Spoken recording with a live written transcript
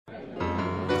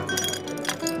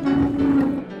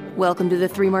Welcome to the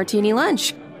Three Martini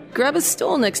Lunch. Grab a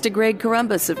stool next to Greg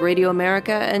Columbus of Radio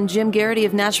America and Jim Garrity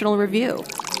of National Review.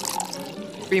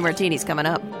 Three Martinis coming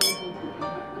up.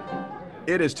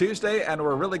 It is Tuesday, and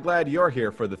we're really glad you're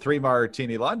here for the Three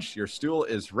Martini Lunch. Your stool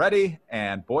is ready,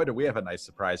 and boy, do we have a nice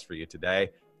surprise for you today.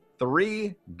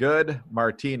 3 good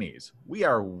martinis. We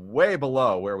are way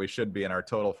below where we should be in our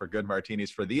total for good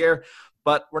martinis for the year,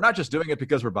 but we're not just doing it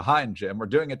because we're behind, Jim. We're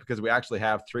doing it because we actually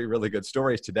have 3 really good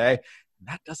stories today, and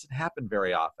that doesn't happen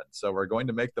very often. So we're going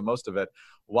to make the most of it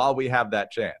while we have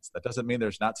that chance. That doesn't mean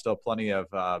there's not still plenty of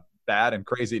bad and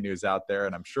crazy news out there,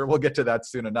 and I'm sure we'll get to that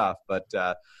soon enough, but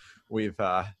we've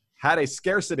had a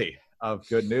scarcity of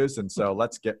good news, and so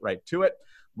let's get right to it.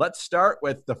 Let's start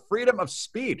with the freedom of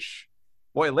speech.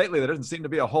 Boy, lately there doesn't seem to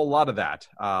be a whole lot of that.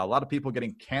 A lot of people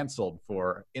getting canceled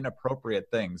for inappropriate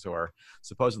things or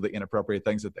supposedly inappropriate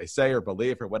things that they say or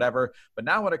believe or whatever. But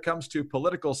now when it comes to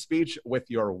political speech with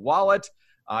your wallet,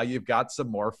 you've got some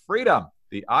more freedom.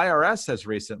 The IRS has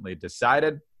recently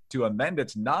decided to amend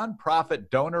its nonprofit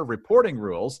donor reporting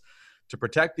rules to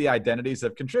protect the identities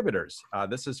of contributors.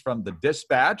 This is from The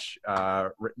Dispatch,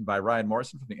 written by Ryan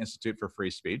Morrison from the Institute for Free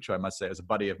Speech, who I must say is a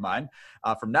buddy of mine.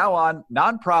 From now on,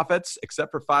 nonprofits,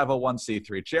 except for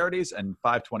 501c3 charities and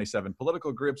 527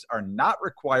 political groups, are not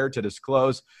required to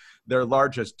disclose their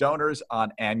largest donors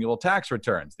on annual tax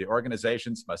returns. The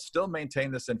organizations must still maintain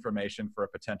this information for a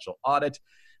potential audit,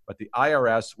 but the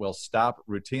IRS will stop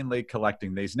routinely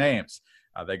collecting these names.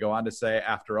 They go on to say,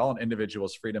 after all, an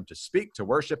individual's freedom to speak, to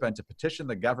worship, and to petition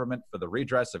the government for the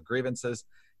redress of grievances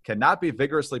cannot be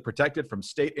vigorously protected from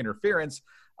state interference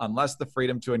unless the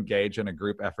freedom to engage in a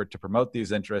group effort to promote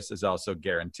these interests is also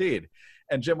guaranteed.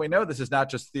 And Jim, we know this is not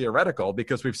just theoretical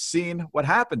because we've seen what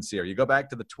happens here. You go back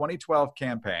to the 2012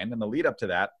 campaign and the lead up to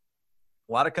that,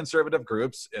 a lot of conservative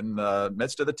groups in the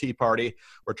midst of the Tea Party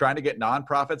were trying to get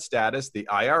nonprofit status. The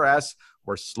IRS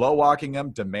were slow walking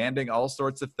them, demanding all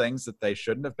sorts of things that they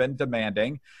shouldn't have been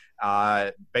demanding,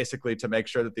 basically to make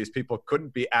sure that these people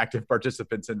couldn't be active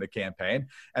participants in the campaign.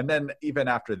 And then even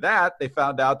after that, they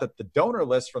found out that the donor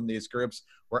lists from these groups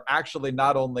were actually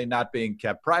not only not being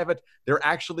kept private, they're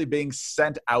actually being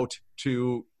sent out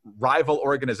to rival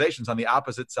organizations on the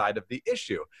opposite side of the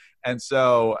issue. And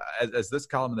so, as this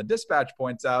column in the Dispatch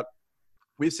points out,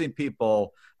 we've seen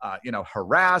people,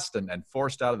 harassed and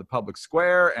forced out of the public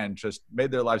square and just made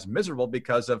their lives miserable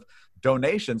because of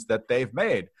donations that they've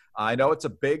made. I know it's a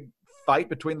big fight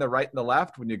between the right and the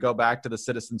left when you go back to the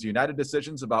Citizens United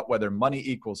decisions about whether money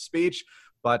equals speech,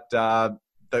 but the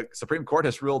Supreme Court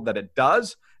has ruled that it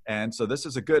does. And so this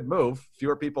is a good move.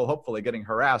 Fewer people hopefully getting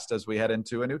harassed as we head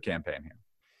into a new campaign here.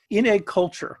 In a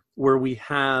culture where we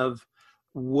have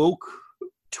woke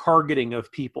targeting of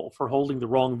people for holding the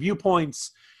wrong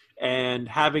viewpoints and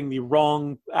having the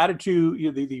wrong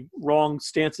attitude, the wrong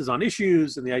stances on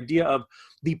issues, and the idea of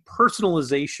the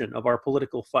personalization of our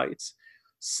political fights,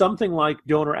 something like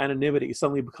donor anonymity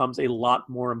suddenly becomes a lot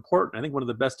more important. I think one of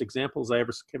the best examples I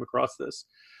ever came across this,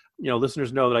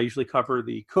 listeners know that I usually cover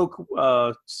the Koch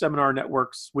Seminar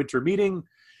Network's winter meeting.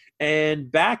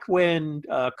 And back when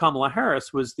Kamala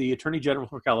Harris was the Attorney General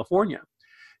for California,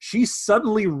 she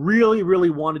suddenly really, really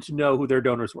wanted to know who their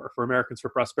donors were for Americans for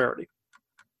Prosperity.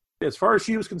 As far as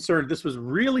she was concerned, this was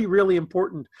really, really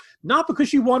important, not because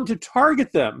she wanted to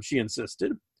target them, she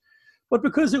insisted, but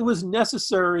because it was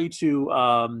necessary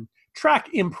to track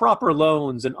improper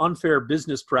loans and unfair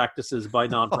business practices by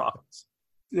nonprofits.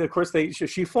 Of course,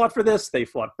 she fought for this. They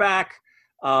fought back.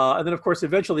 And then, of course,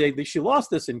 eventually she lost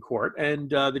this in court.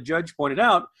 And the judge pointed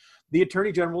out the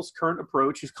Attorney General's current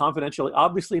approach is confidentially,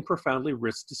 obviously, and profoundly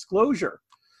risks disclosure.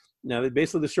 Now,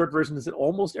 basically, the short version is that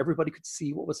almost everybody could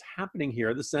see what was happening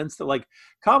here, in the sense that, like,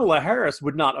 Kamala Harris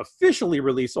would not officially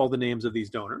release all the names of these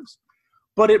donors,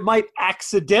 but it might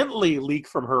accidentally leak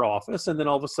from her office. And then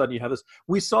all of a sudden you have this.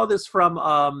 We saw this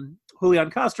from Julian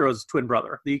Castro's twin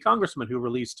brother, the congressman who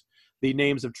released the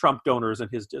names of Trump donors in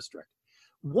his district.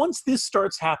 Once this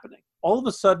starts happening, all of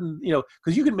a sudden,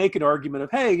 because you can make an argument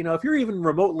of, hey, if you're even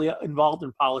remotely involved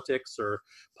in politics or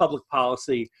public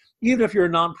policy, even if you're a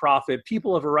nonprofit,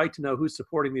 people have a right to know who's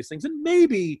supporting these things. And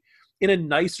maybe in a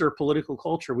nicer political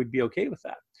culture, we'd be okay with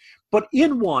that. But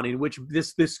in one in which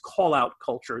this call out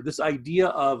culture, this idea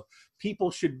of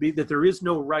people should be, that there is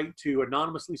no right to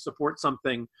anonymously support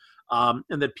something,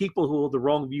 and that people who hold the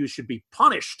wrong views should be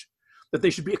punished, that they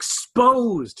should be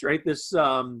exposed, right? This,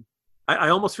 I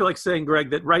almost feel like saying, Greg,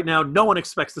 that right now no one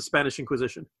expects the Spanish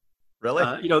Inquisition. Really?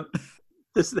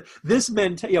 This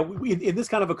meant, in this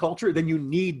kind of a culture, then you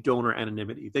need donor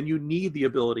anonymity. Then you need the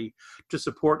ability to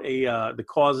support the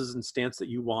causes and stance that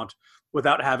you want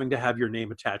without having to have your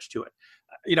name attached to it.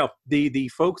 The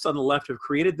folks on the left have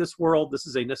created this world. This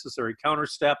is a necessary counter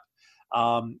step,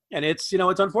 and it's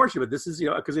unfortunate. But this is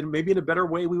because maybe in a better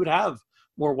way we would have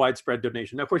more widespread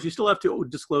donation. Now, of course, you still have to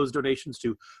disclose donations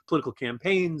to political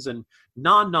campaigns and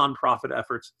nonprofit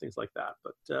efforts, things like that.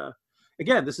 But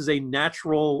again, this is a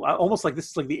natural, almost like this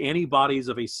is like the antibodies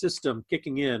of a system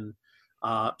kicking in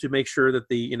to make sure that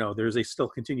there's a still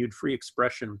continued free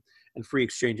expression and free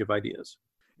exchange of ideas.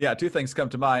 Yeah, two things come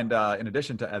to mind in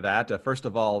addition to that. First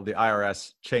of all, the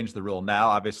IRS changed the rule now,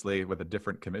 obviously with a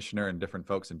different commissioner and different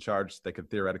folks in charge. They could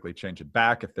theoretically change it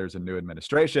back if there's a new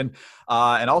administration.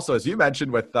 And also, as you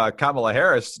mentioned, with Kamala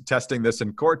Harris testing this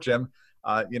in court, Jim,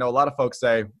 a lot of folks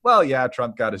say, well, yeah,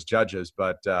 Trump got his judges,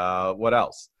 but what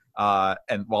else?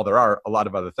 And while there are a lot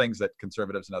of other things that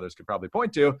conservatives and others could probably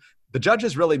point to, the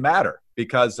judges really matter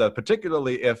because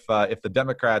particularly if the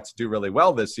Democrats do really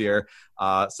well this year,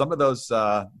 some of those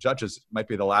judges might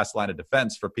be the last line of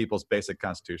defense for people's basic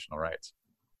constitutional rights.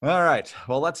 All right.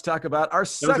 Well, let's talk about our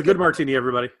second. That was a good martini,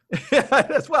 everybody.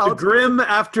 As well. The grim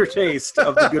aftertaste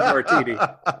of the good martini.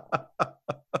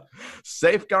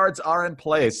 Safeguards are in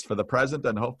place for the present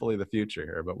and hopefully the future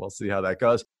here, but we'll see how that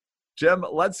goes. Jim,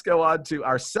 let's go on to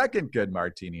our second good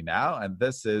martini now, and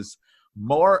this is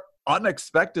more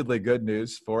unexpectedly good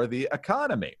news for the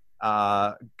economy.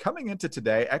 Coming into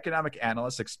today, economic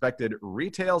analysts expected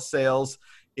retail sales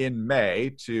in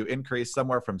May to increase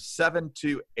somewhere from 7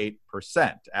 to 8%.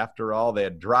 After all, they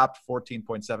had dropped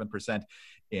 14.7%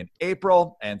 in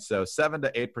April, and so 7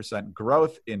 to 8%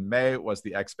 growth in May was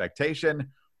the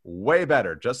expectation. Way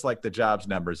better, just like the jobs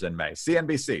numbers in May.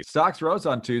 CNBC. Stocks rose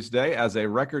on Tuesday as a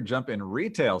record jump in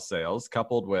retail sales,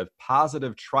 coupled with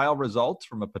positive trial results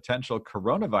from a potential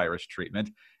coronavirus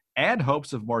treatment and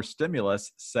hopes of more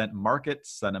stimulus, sent market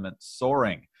sentiment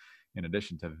soaring. In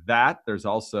addition to that, there's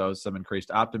also some increased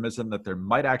optimism that there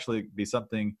might actually be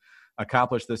something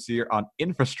accomplished this year on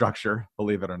infrastructure,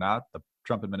 believe it or not. The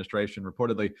Trump administration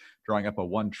reportedly drawing up a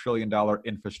 $1 trillion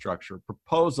infrastructure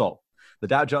proposal. The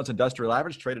Dow Jones Industrial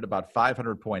Average traded about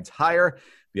 500 points higher.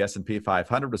 The S&P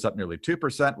 500 was up nearly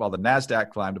 2%, while the NASDAQ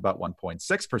climbed about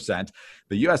 1.6%.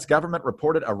 The U.S. government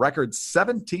reported a record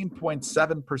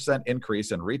 17.7%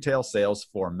 increase in retail sales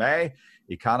for May.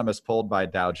 Economists polled by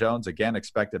Dow Jones again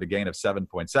expected a gain of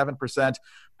 7.7%.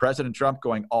 President Trump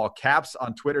going all caps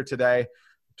on Twitter today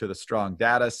to the strong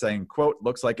data, saying, quote,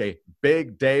 looks like a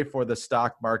big day for the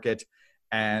stock market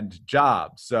and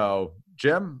jobs. So,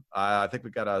 Jim, I think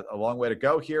we've got a long way to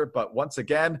go here. But once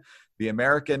again, the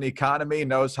American economy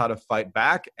knows how to fight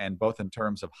back, and both in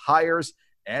terms of hires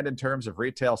and in terms of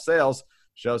retail sales,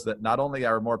 shows that not only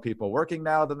are more people working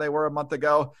now than they were a month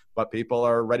ago, but people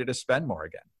are ready to spend more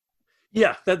again.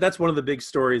 Yeah, that's one of the big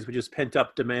stories, which is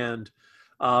pent-up demand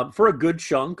for a good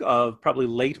chunk of probably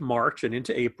late March and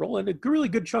into April, and a really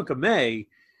good chunk of May.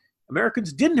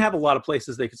 Americans didn't have a lot of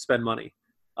places they could spend money.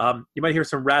 You might hear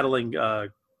some rattling,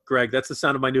 Greg. That's the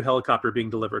sound of my new helicopter being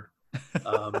delivered.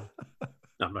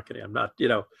 No, I'm not kidding. I'm not,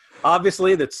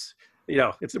 obviously that's,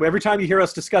 it's every time you hear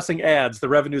us discussing ads, the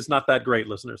revenue is not that great,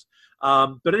 listeners.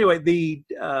 But anyway,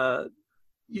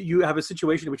 you have a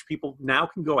situation in which people now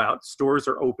can go out, stores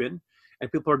are open,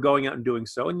 and people are going out and doing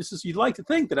so. And you'd like to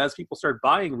think that as people start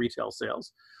buying retail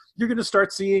sales, you're going to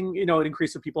start seeing, an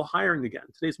increase of people hiring again.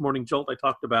 Today's Morning Jolt, I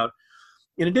talked about,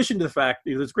 in addition to the fact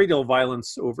there's a great deal of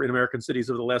violence over in American cities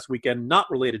over the last weekend,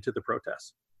 not related to the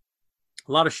protests.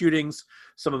 A lot of shootings,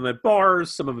 some of them at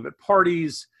bars, some of them at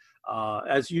parties.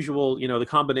 As usual, the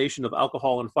combination of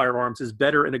alcohol and firearms is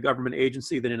better in a government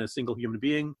agency than in a single human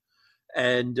being.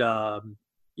 And,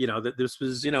 that this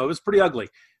was, it was pretty ugly.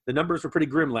 The numbers were pretty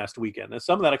grim last weekend. And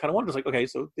some of that I kind of wondered, like, okay,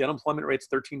 so the unemployment rate's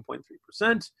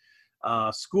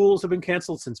 13.3%. Schools have been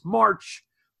canceled since March.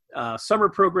 Summer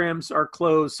programs are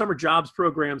closed. Summer jobs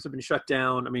programs have been shut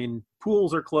down. I mean,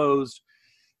 pools are closed.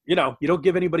 You don't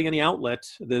give anybody any outlet.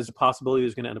 There's a possibility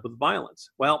there's going to end up with violence.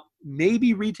 Well,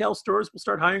 maybe retail stores will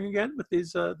start hiring again with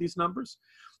these numbers.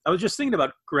 I was just thinking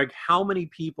about, Greg, how many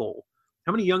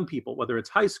young people, whether it's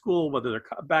high school, whether they're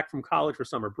back from college for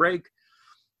summer break,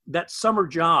 that summer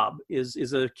job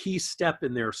is a key step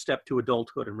in their step to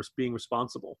adulthood and being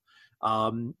responsible.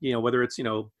 Whether it's,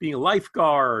 being a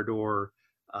lifeguard or,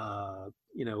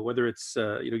 whether it's,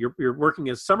 you're working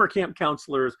as summer camp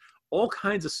counselors, all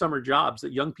kinds of summer jobs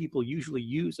that young people usually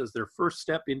use as their first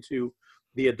step into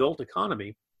the adult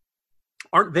economy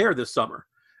aren't there this summer.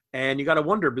 And you got to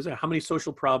wonder how many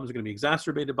social problems are going to be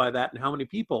exacerbated by that, and how many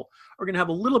people are going to have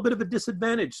a little bit of a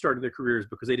disadvantage starting their careers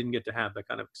because they didn't get to have that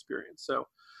kind of experience. So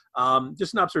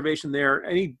just an observation there.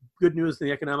 Any good news on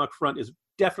the economic front is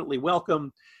definitely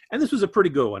welcome. And this was a pretty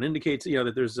good one. It indicates,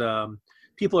 that there's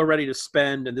people are ready to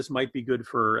spend, and this might be good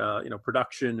for,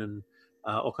 production and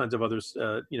all kinds of others.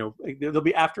 There'll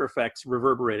be after effects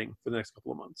reverberating for the next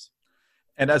couple of months.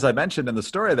 And as I mentioned in the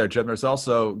story there, Jim, there's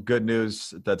also good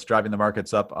news that's driving the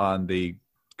markets up on the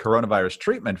coronavirus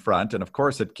treatment front. And of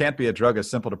course, it can't be a drug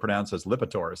as simple to pronounce as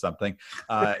Lipitor or something.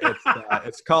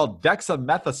 It's called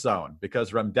dexamethasone,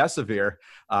 because remdesivir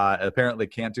apparently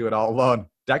can't do it all alone.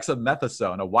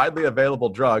 Dexamethasone, a widely available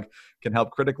drug, can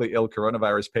help critically ill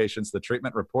coronavirus patients. The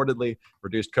treatment reportedly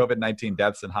reduced COVID-19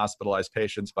 deaths in hospitalized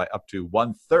patients by up to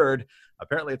 1/3.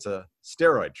 Apparently, it's a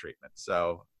steroid treatment.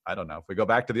 So I don't know. If we go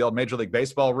back to the old Major League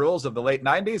Baseball rules of the late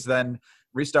 90s, then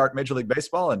restart Major League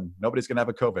Baseball and nobody's going to have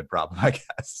a COVID problem, I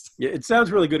guess. Yeah, it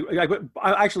sounds really good.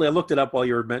 I looked it up while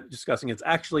you were discussing it. It's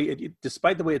actually,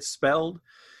 despite the way it's spelled,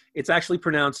 it's actually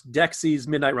pronounced Dexy's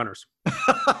Midnight Runners.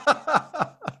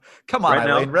 Come on, right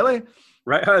Eileen, now, really?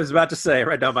 Right. I was about to say,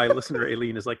 right now my listener,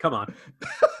 Aileen, is like, come on.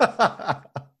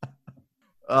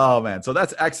 Oh, man. So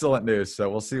that's excellent news. So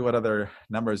we'll see what other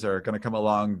numbers are going to come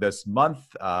along this month.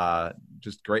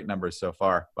 Just great numbers so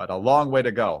far, but a long way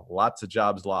to go. Lots of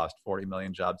jobs lost, 40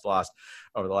 million jobs lost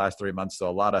over the last 3 months. So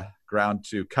a lot of ground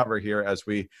to cover here as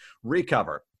we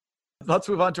recover. Let's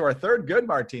move on to our third good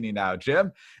martini now,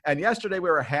 Jim. And yesterday we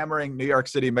were hammering New York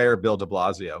City Mayor Bill de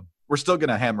Blasio. We're still going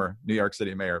to hammer New York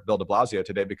City Mayor Bill de Blasio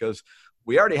today because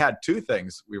we already had two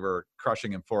things we were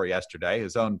crushing him for yesterday: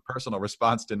 his own personal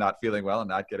response to not feeling well and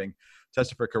not getting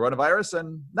tested for coronavirus,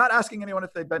 and not asking anyone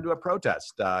if they've been to a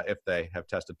protest if they have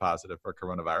tested positive for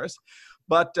coronavirus.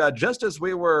 But just as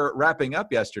we were wrapping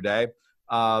up yesterday,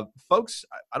 folks,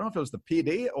 I don't know if it was the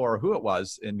PD or who it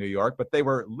was in New York, but they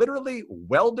were literally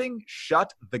welding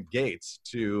shut the gates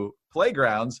to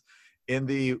playgrounds in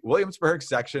the Williamsburg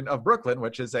section of Brooklyn,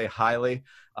 which is a highly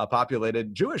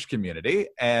populated Jewish community.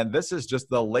 And this is just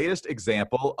the latest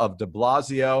example of de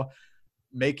Blasio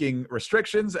making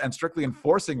restrictions and strictly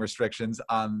enforcing restrictions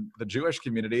on the Jewish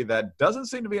community that doesn't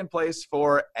seem to be in place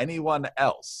for anyone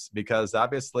else, because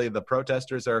obviously the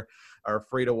protesters are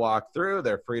free to walk through,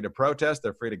 they're free to protest,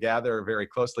 they're free to gather very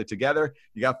closely together.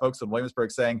 You got folks in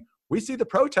Williamsburg saying, we see the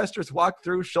protesters walk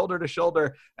through shoulder to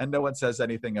shoulder and no one says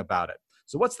anything about it.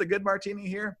 So what's the good martini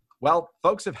here? Well,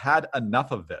 folks have had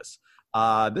enough of this.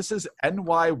 This is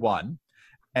NY1.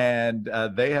 And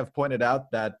they have pointed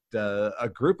out that a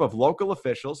group of local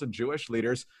officials and Jewish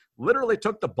leaders literally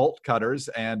took the bolt cutters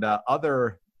and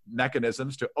other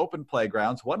mechanisms to open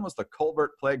playgrounds. One was the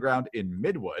Colbert Playground in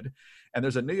Midwood. And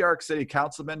there's a New York City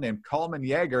councilman named Coleman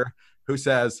Yeager who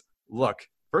says, look,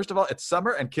 first of all, it's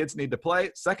summer and kids need to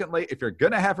play. Secondly, if you're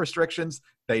going to have restrictions,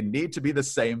 they need to be the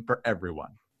same for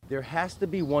everyone. There has to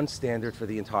be one standard for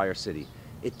the entire city.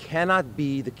 It cannot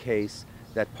be the case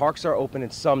that parks are open in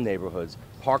some neighborhoods,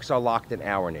 parks are locked in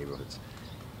our neighborhoods.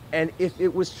 And if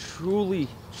it was truly,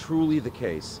 truly the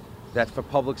case that for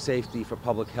public safety, for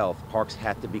public health, parks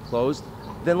had to be closed,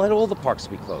 then let all the parks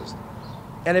be closed.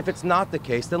 And if it's not the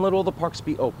case, then let all the parks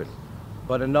be open.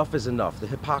 But enough is enough. The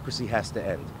hypocrisy has to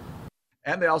end.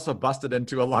 And they also busted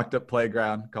into a locked up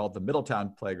playground called the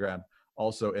Middletown Playground,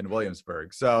 also in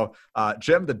Williamsburg. So,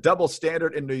 Jim, the double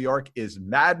standard in New York is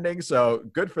maddening. So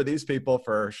good for these people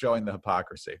for showing the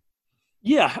hypocrisy.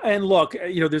 Yeah, and look,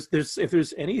 if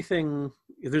there's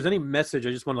any message, I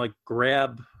just want to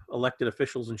grab elected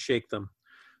officials and shake them.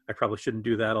 I probably shouldn't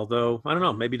do that, although I don't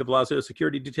know, maybe de Blasio's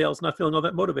security detail is not feeling all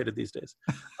that motivated these days.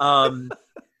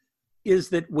 Is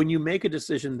that when you make a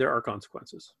decision, there are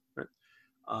consequences, right?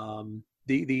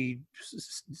 The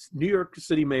New York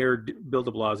City Mayor Bill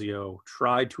de Blasio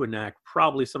tried to enact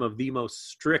probably some of the most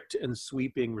strict and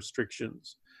sweeping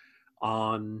restrictions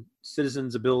on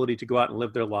citizens' ability to go out and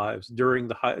live their lives during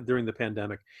the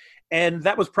pandemic, and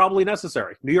that was probably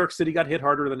necessary. New York City got hit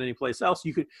harder than any place else.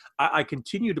 I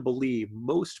continue to believe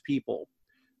most people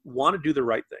want to do the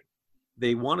right thing.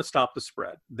 They want to stop the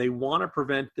spread. They want to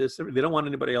prevent this. They don't want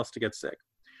anybody else to get sick.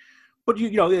 But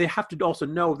they have to also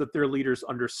know that their leaders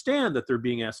understand that they're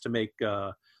being asked to make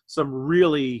some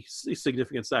really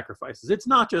significant sacrifices. It's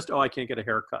not just, I can't get a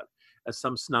haircut, as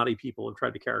some snotty people have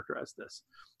tried to characterize this.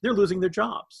 They're losing their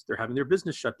jobs. They're having their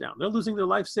business shut down. They're losing their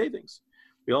life savings.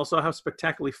 We also have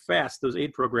spectacularly fast those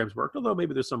aid programs worked, although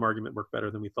maybe there's some argument work better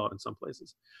than we thought in some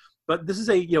places. But this is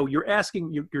you're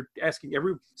asking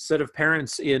every set of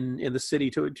parents in the city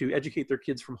to educate their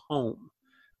kids from home.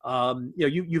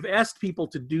 You've asked people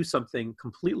to do something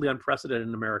completely unprecedented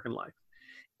in American life.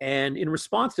 And in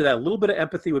response to that, a little bit of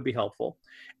empathy would be helpful,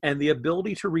 and the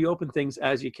ability to reopen things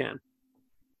as you can.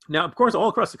 Now, of course, all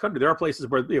across the country, there are places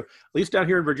where, at least down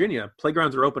here in Virginia,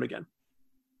 playgrounds are open again.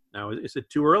 Now, is it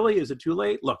too early? Is it too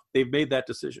late? Look, they've made that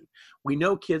decision. We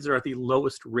know kids are at the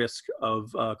lowest risk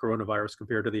of coronavirus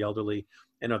compared to the elderly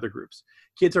and other groups.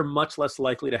 Kids are much less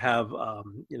likely to have,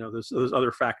 those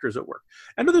other factors at work.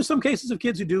 I know there's some cases of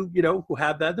kids who do, who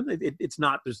have that.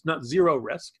 There's not zero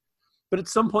risk, but at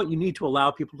some point you need to allow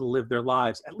people to live their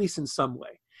lives, at least in some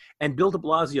way. And Bill de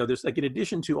Blasio, there's in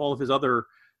addition to all of his other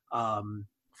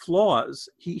flaws,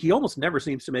 he almost never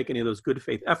seems to make any of those good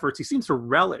faith efforts. He seems to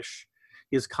relish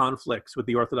his conflicts with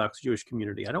the Orthodox Jewish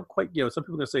community. I don't quite, some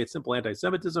people are going to say it's simple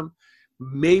anti-Semitism.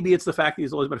 Maybe it's the fact that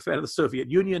he's always been a fan of the Soviet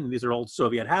Union, and these are old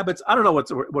Soviet habits. I don't know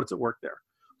what's at work there.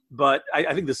 But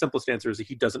I think the simplest answer is that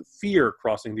he doesn't fear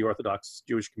crossing the Orthodox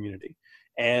Jewish community.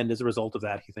 And as a result of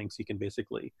that, he thinks he can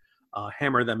basically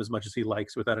hammer them as much as he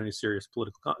likes without any serious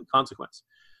political consequence.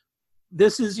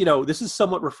 This is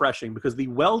somewhat refreshing, because the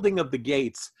welding of the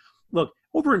gates, look,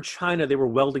 over in China, they were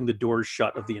welding the doors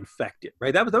shut of the infected,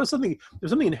 right? That was something, there's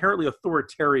something inherently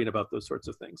authoritarian about those sorts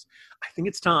of things. I think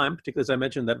it's time, particularly as I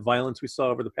mentioned, that violence we saw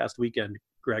over the past weekend,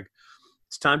 Greg,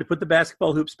 it's time to put the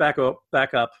basketball hoops back up.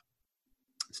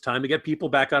 It's time to get people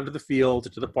back onto the fields,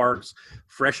 to the parks.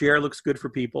 Fresh air looks good for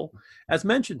people. As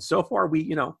mentioned, so far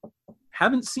we,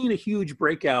 haven't seen a huge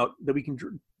breakout that we can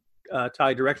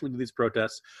tie directly to these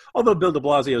protests. Although Bill de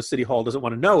Blasio's City Hall doesn't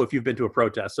want to know if you've been to a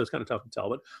protest, so it's kind of tough to tell.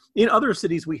 But in other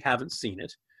cities, we haven't seen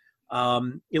it.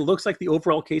 It looks like the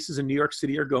overall cases in New York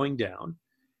City are going down.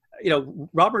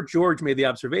 Robert George made the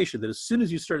observation that as soon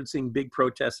as you started seeing big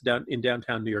protests in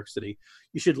downtown New York City,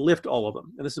 you should lift all of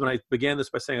them. And this is when I began this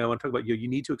by saying, I want to talk about you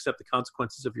need to accept the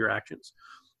consequences of your actions.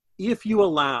 If you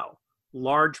allow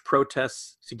large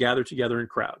protests to gather together in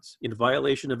crowds in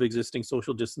violation of existing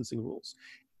social distancing rules,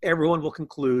 everyone will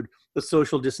conclude the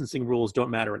social distancing rules don't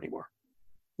matter anymore.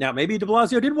 Now, maybe de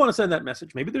Blasio didn't want to send that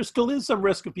message. Maybe there still is some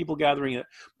risk of people gathering it.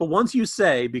 But once you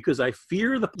say, because I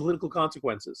fear the political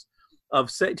consequences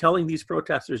of telling these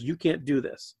protesters, you can't do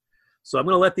this, so I'm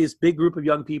going to let this big group of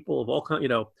young people of all kinds,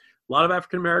 a lot of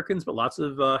African Americans, but lots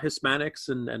of Hispanics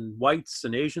and whites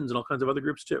and Asians and all kinds of other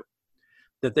groups too,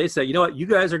 that they say, you know what, you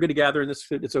guys are going to gather in this,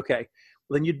 it's okay.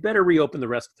 Well, then you'd better reopen the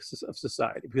rest of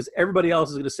society, because everybody else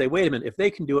is going to say, wait a minute, if they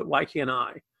can do it, why can't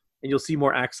I? And you'll see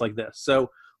more acts like this.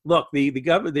 So look,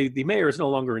 the mayor is no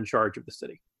longer in charge of the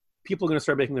city. People are going to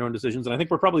start making their own decisions, and I think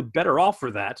we're probably better off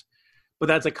for that. But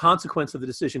that's a consequence of the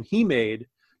decision he made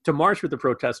to march with the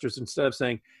protesters instead of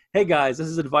saying, hey guys, this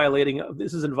is in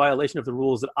violation of the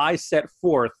rules that I set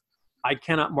forth. I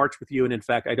cannot march with you, and in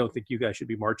fact, I don't think you guys should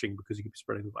be marching because you keep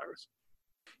spreading the virus.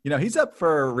 He's up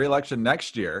for re-election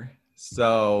next year.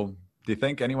 So do you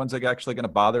think anyone's actually going to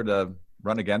bother to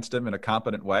run against him in a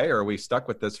competent way, or are we stuck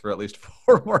with this for at least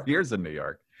 4 more years in New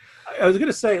York? I was going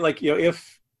to say,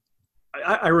 if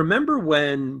I remember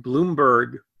when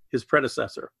Bloomberg, his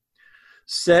predecessor,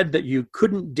 said that you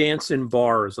couldn't dance in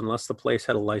bars unless the place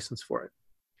had a license for it.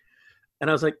 And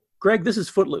I was like, Greg, this is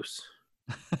Footloose.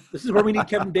 This is where we need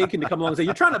Kevin Bacon to come along and say,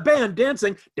 you're trying to ban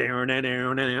dancing,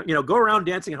 go around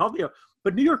dancing.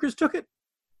 But New Yorkers took it.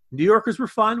 New Yorkers were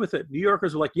fine with it. New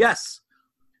Yorkers were like, yes,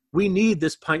 we need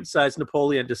this pint-sized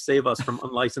Napoleon to save us from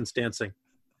unlicensed dancing.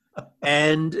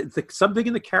 And something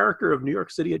in the character of New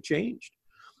York City had changed.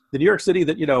 The New York City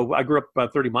that, I grew up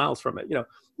about 30 miles from it. New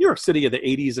York City of the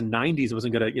 80s and 90s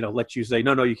wasn't going to, let you say,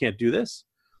 no, you can't do this.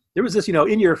 There was this,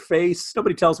 in your face,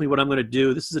 nobody tells me what I'm going to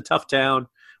do. This is a tough town.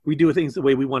 We do things the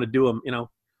way we want to do them,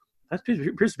 That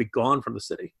appears to be gone from the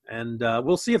city. And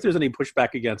we'll see if there's any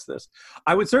pushback against this.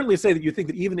 I would certainly say that you think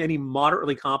that even any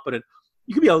moderately competent,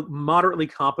 you could be a moderately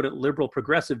competent liberal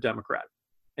progressive Democrat.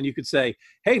 And you could say,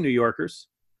 hey, New Yorkers,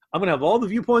 I'm going to have all the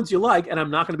viewpoints you like, and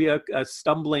I'm not going to be a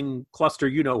stumbling cluster,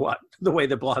 the way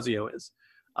that Blasio is.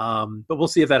 But we'll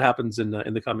see if that happens in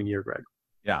the coming year, Greg.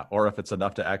 Yeah, or if it's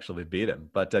enough to actually beat him.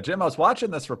 But Jim, I was watching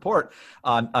this report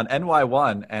on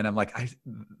NY1, and I'm like,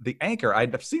 the anchor,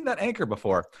 I've seen that anchor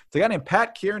before. It's a guy named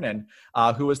Pat Kiernan,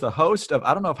 who was the host of,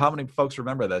 I don't know how many folks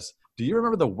remember this. Do you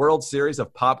remember the World Series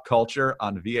of Pop Culture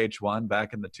on VH1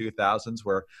 back in the 2000s,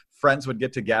 where friends would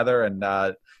get together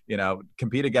and,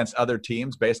 compete against other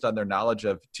teams based on their knowledge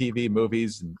of TV,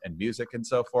 movies, and music and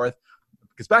so forth?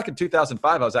 Because back in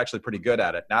 2005, I was actually pretty good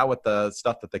at it. Now with the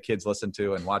stuff that the kids listen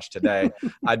to and watch today,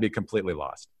 I'd be completely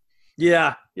lost.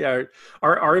 Yeah.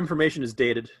 Our information is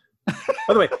dated.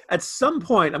 By the way, at some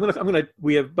point, by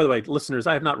the way, listeners,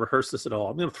 I have not rehearsed this at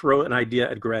all. I'm going to throw an idea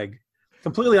at Greg,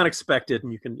 completely unexpected.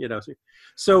 And you can,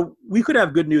 so we could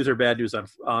have good news or bad news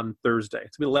on Thursday.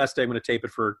 It's going to be the last day I'm going to tape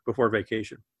it before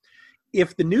vacation.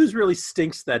 if the news really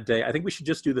stinks that day, I think we should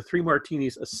just do the Three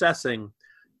Martinis assessing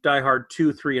Die Hard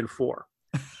 2, 3, and 4.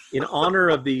 In honor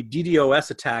of the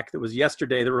DDoS attack that was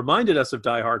yesterday that reminded us of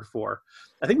Die Hard 4,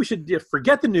 I think we should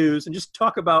forget the news and just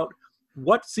talk about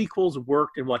what sequels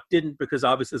worked and what didn't, because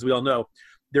obviously, as we all know,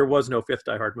 there was no fifth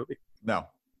Die Hard movie. No,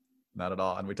 not at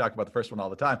all. And we talk about the first one all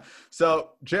the time.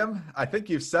 So, Jim, I think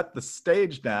you've set the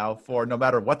stage now for no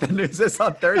matter what the news is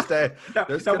on Thursday. Now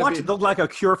watch it look like a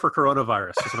cure for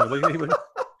coronavirus.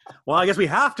 Well, I guess we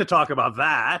have to talk about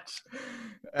that.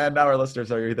 And now our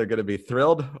listeners are either going to be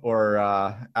thrilled or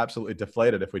absolutely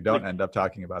deflated if we don't end up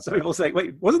talking about that. Some people say,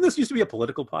 wait, wasn't this used to be a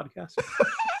political podcast?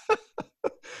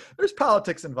 There's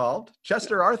politics involved.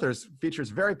 Chester Arthurs features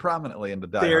very prominently in the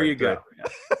Die There Hard you go. Yeah.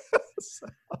 So,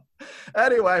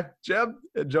 anyway, Jim,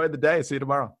 enjoy the day. See you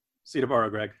tomorrow. See you tomorrow,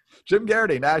 Greg. Jim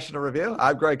Garrity, National Review.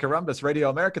 I'm Greg Corombos, Radio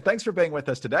America. Thanks for being with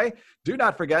us today. Do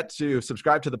not forget to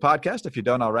subscribe to the podcast if you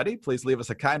don't already. Please leave us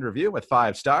a kind review with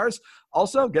 5 stars.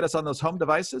 Also, get us on those home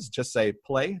devices. Just say,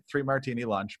 play 3 Martini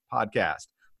Lunch podcast.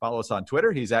 Follow us on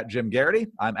Twitter. He's at Jim Garrity.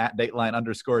 I'm at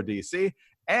Dateline_DC.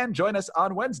 And join us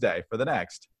on Wednesday for the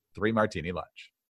next 3 Martini Lunch.